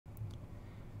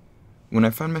When I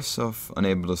find myself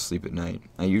unable to sleep at night,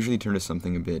 I usually turn to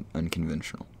something a bit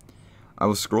unconventional. I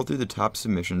will scroll through the top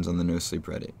submissions on the No Sleep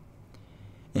Reddit,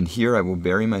 and here I will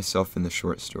bury myself in the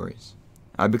short stories.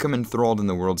 I become enthralled in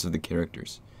the worlds of the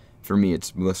characters. For me,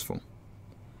 it's blissful.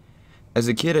 As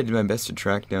a kid, I did my best to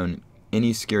track down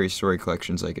any scary story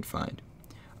collections I could find.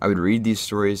 I would read these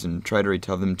stories and try to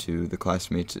retell them to the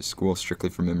classmates at school strictly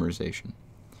for memorization.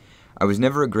 I was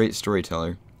never a great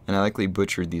storyteller, and I likely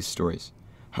butchered these stories.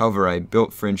 However, I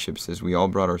built friendships as we all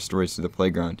brought our stories to the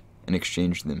playground and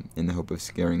exchanged them in the hope of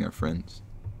scaring our friends.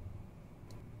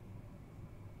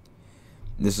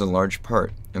 This is a large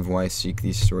part of why I seek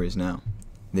these stories now.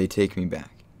 They take me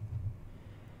back.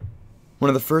 One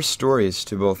of the first stories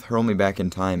to both hurl me back in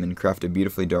time and craft a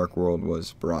beautifully dark world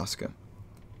was Borrasca.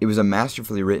 It was a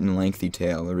masterfully written, lengthy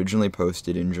tale originally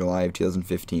posted in July of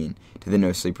 2015 to the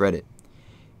No Sleep Reddit.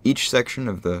 Each section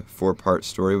of the 4-part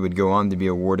story would go on to be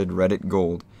awarded Reddit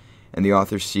Gold, and the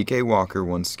author C.K. Walker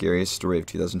won Scariest Story of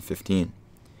 2015.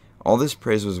 All this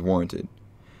praise was warranted.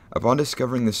 Upon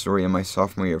discovering the story in my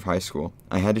sophomore year of high school,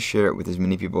 I had to share it with as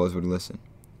many people as would listen.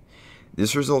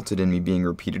 This resulted in me being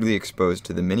repeatedly exposed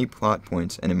to the many plot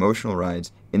points and emotional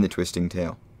rides in the twisting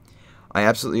tale. I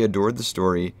absolutely adored the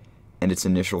story and its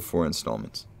initial 4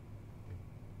 installments.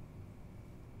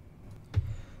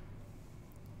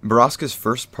 Borrasca's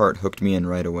first part hooked me in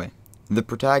right away. The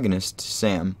protagonist,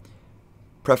 Sam,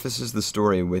 prefaces the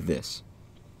story with this.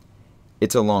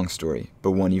 It's a long story,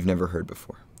 but one you've never heard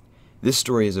before. This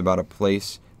story is about a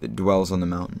place that dwells on the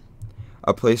mountain,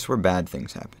 a place where bad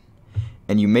things happen.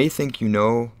 And you may think you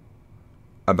know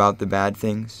about the bad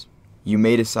things. You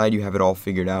may decide you have it all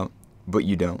figured out, but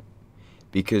you don't.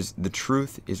 Because the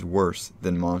truth is worse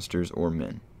than monsters or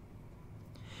men.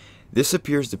 This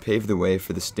appears to pave the way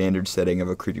for the standard setting of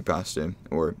a creepypasta,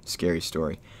 or scary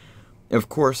story. Of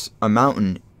course, a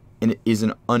mountain is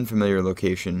an unfamiliar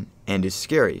location and is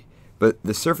scary, but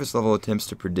the surface level attempts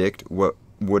to predict what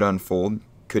would unfold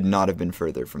could not have been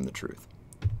further from the truth.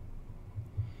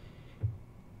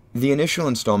 The initial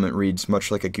installment reads much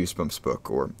like a Goosebumps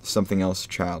book, or something else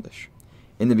childish.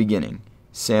 In the beginning,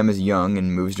 Sam is young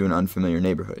and moves to an unfamiliar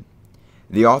neighborhood.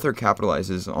 The author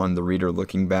capitalizes on the reader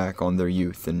looking back on their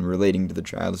youth and relating to the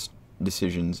child's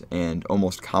decisions and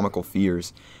almost comical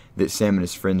fears that Sam and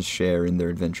his friends share in their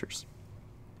adventures.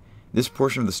 This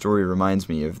portion of the story reminds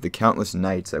me of the countless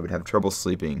nights I would have trouble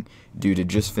sleeping due to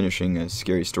just finishing a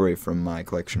scary story from my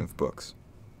collection of books.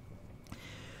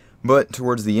 But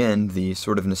towards the end, the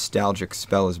sort of nostalgic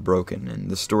spell is broken, and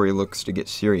the story looks to get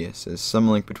serious as some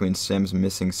link between Sam's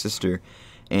missing sister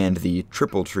and the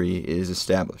triple tree is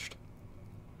established.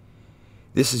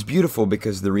 This is beautiful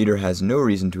because the reader has no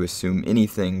reason to assume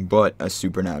anything but a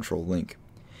supernatural link.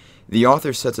 The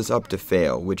author sets us up to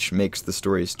fail, which makes the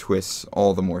story's twists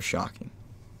all the more shocking.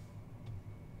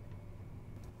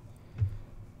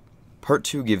 Part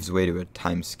 2 gives way to a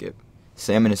time skip.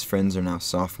 Sam and his friends are now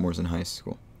sophomores in high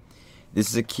school. This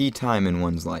is a key time in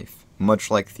one's life, much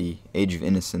like the age of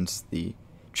innocence the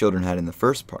children had in the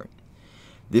first part.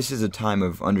 This is a time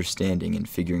of understanding and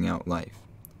figuring out life.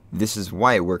 This is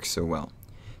why it works so well.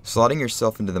 Slotting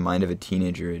yourself into the mind of a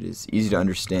teenager, it is easy to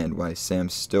understand why Sam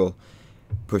still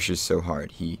pushes so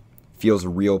hard. He feels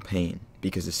real pain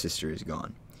because his sister is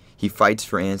gone. He fights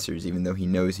for answers even though he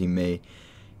knows he may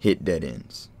hit dead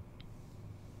ends.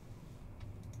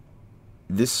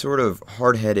 This sort of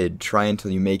hard-headed,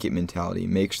 try-until-you-make-it mentality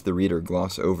makes the reader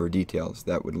gloss over details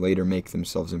that would later make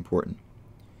themselves important.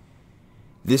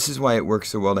 This is why it works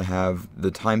so well to have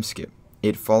the time skip.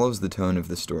 It follows the tone of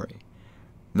the story.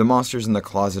 The monsters in the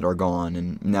closet are gone,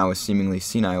 and now a seemingly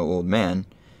senile old man,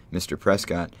 Mr.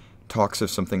 Prescott, talks of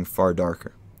something far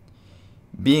darker.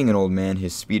 Being an old man,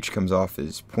 his speech comes off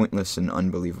as pointless and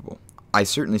unbelievable. I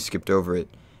certainly skipped over it,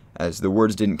 as the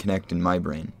words didn't connect in my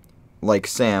brain. Like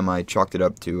Sam, I chalked it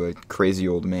up to a crazy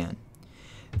old man.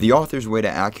 The author's way to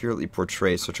accurately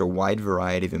portray such a wide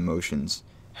variety of emotions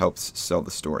helps sell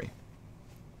the story.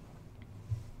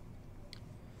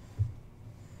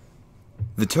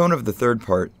 The tone of the third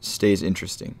part stays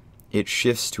interesting. It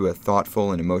shifts to a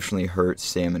thoughtful and emotionally hurt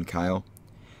Sam and Kyle.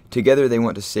 Together they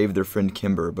want to save their friend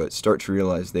Kimber, but start to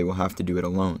realize they will have to do it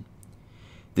alone.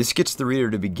 This gets the reader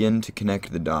to begin to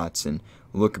connect the dots and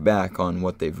look back on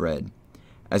what they've read.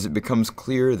 As it becomes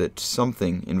clear that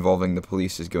something involving the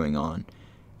police is going on,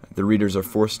 the readers are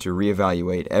forced to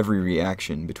reevaluate every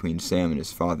reaction between Sam and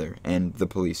his father, and the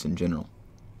police in general.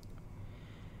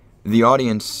 The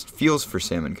audience feels for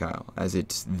Sam and Kyle, as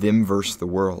it's them versus the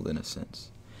world in a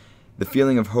sense. The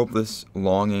feeling of hopeless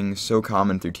longing, so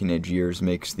common through teenage years,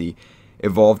 makes the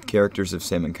evolved characters of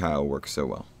Sam and Kyle work so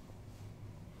well.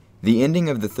 The ending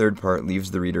of the third part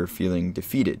leaves the reader feeling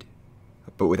defeated,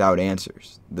 but without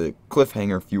answers. The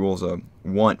cliffhanger fuels a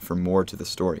want for more to the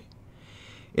story.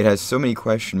 It has so many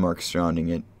question marks surrounding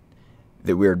it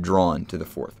that we are drawn to the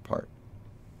fourth part.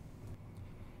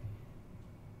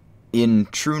 In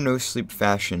true No Sleep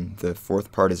fashion, the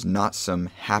fourth part is not some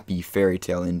happy fairy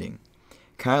tale ending.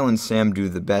 Kyle and Sam do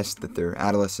the best that their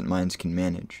adolescent minds can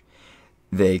manage.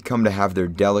 They come to have their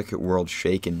delicate world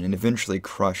shaken and eventually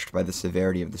crushed by the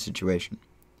severity of the situation.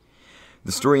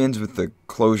 The story ends with the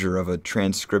closure of a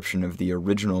transcription of the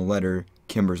original letter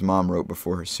Kimber's mom wrote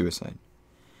before her suicide.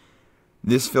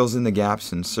 This fills in the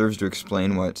gaps and serves to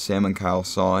explain what Sam and Kyle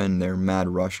saw in their mad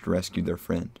rush to rescue their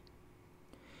friend.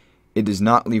 It does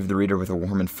not leave the reader with a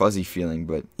warm and fuzzy feeling,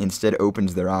 but instead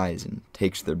opens their eyes and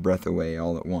takes their breath away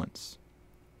all at once.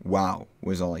 Wow,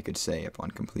 was all I could say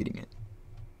upon completing it.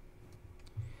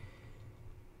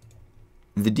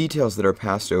 The details that are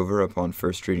passed over upon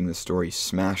first reading the story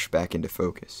smash back into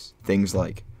focus. Things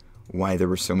like why there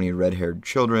were so many red-haired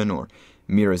children or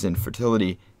Mira's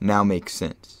infertility now make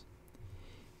sense.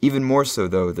 Even more so,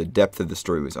 though, the depth of the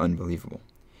story was unbelievable.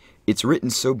 It's written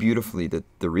so beautifully that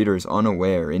the reader is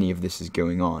unaware any of this is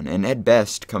going on, and at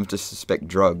best comes to suspect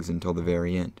drugs until the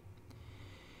very end.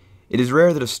 It is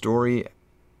rare that a story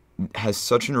has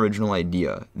such an original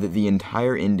idea that the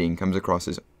entire ending comes across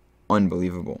as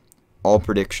unbelievable. All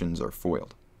predictions are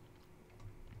foiled.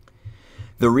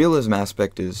 The realism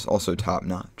aspect is also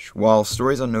top-notch. While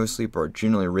stories on No Sleep are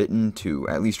generally written to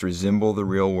at least resemble the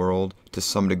real world to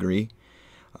some degree,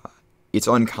 it's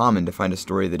uncommon to find a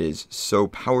story that is so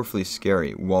powerfully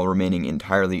scary while remaining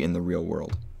entirely in the real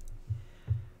world.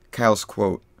 Kyle's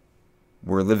quote,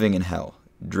 "We're living in hell,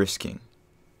 Drisking.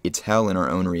 It's hell in our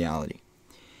own reality,"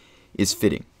 is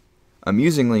fitting.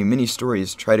 Amusingly, many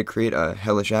stories try to create a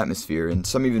hellish atmosphere, and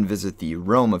some even visit the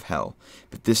realm of hell,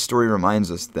 but this story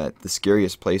reminds us that the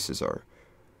scariest places are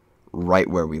right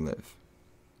where we live.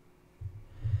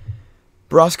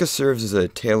 Borrasca serves as a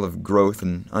tale of growth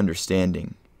and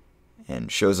understanding,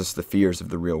 and shows us the fears of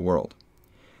the real world.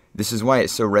 This is why it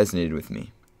so resonated with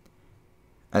me.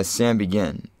 As Sam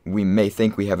began, we may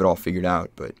think we have it all figured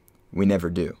out, but we never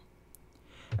do.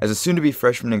 As a soon-to-be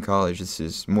freshman in college, this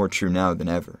is more true now than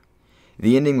ever.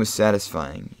 The ending was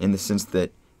satisfying, in the sense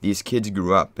that these kids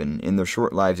grew up and in their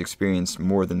short lives experienced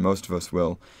more than most of us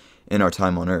will in our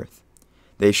time on Earth.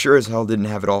 They sure as hell didn't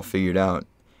have it all figured out,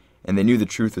 and they knew the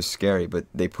truth was scary, but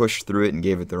they pushed through it and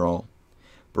gave it their all.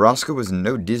 Borrasca was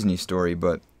no Disney story,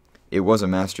 but it was a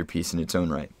masterpiece in its own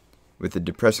right, with a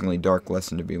depressingly dark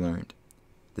lesson to be learned.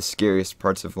 The scariest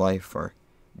parts of life are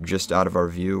just out of our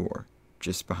view or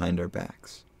just behind our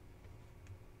backs.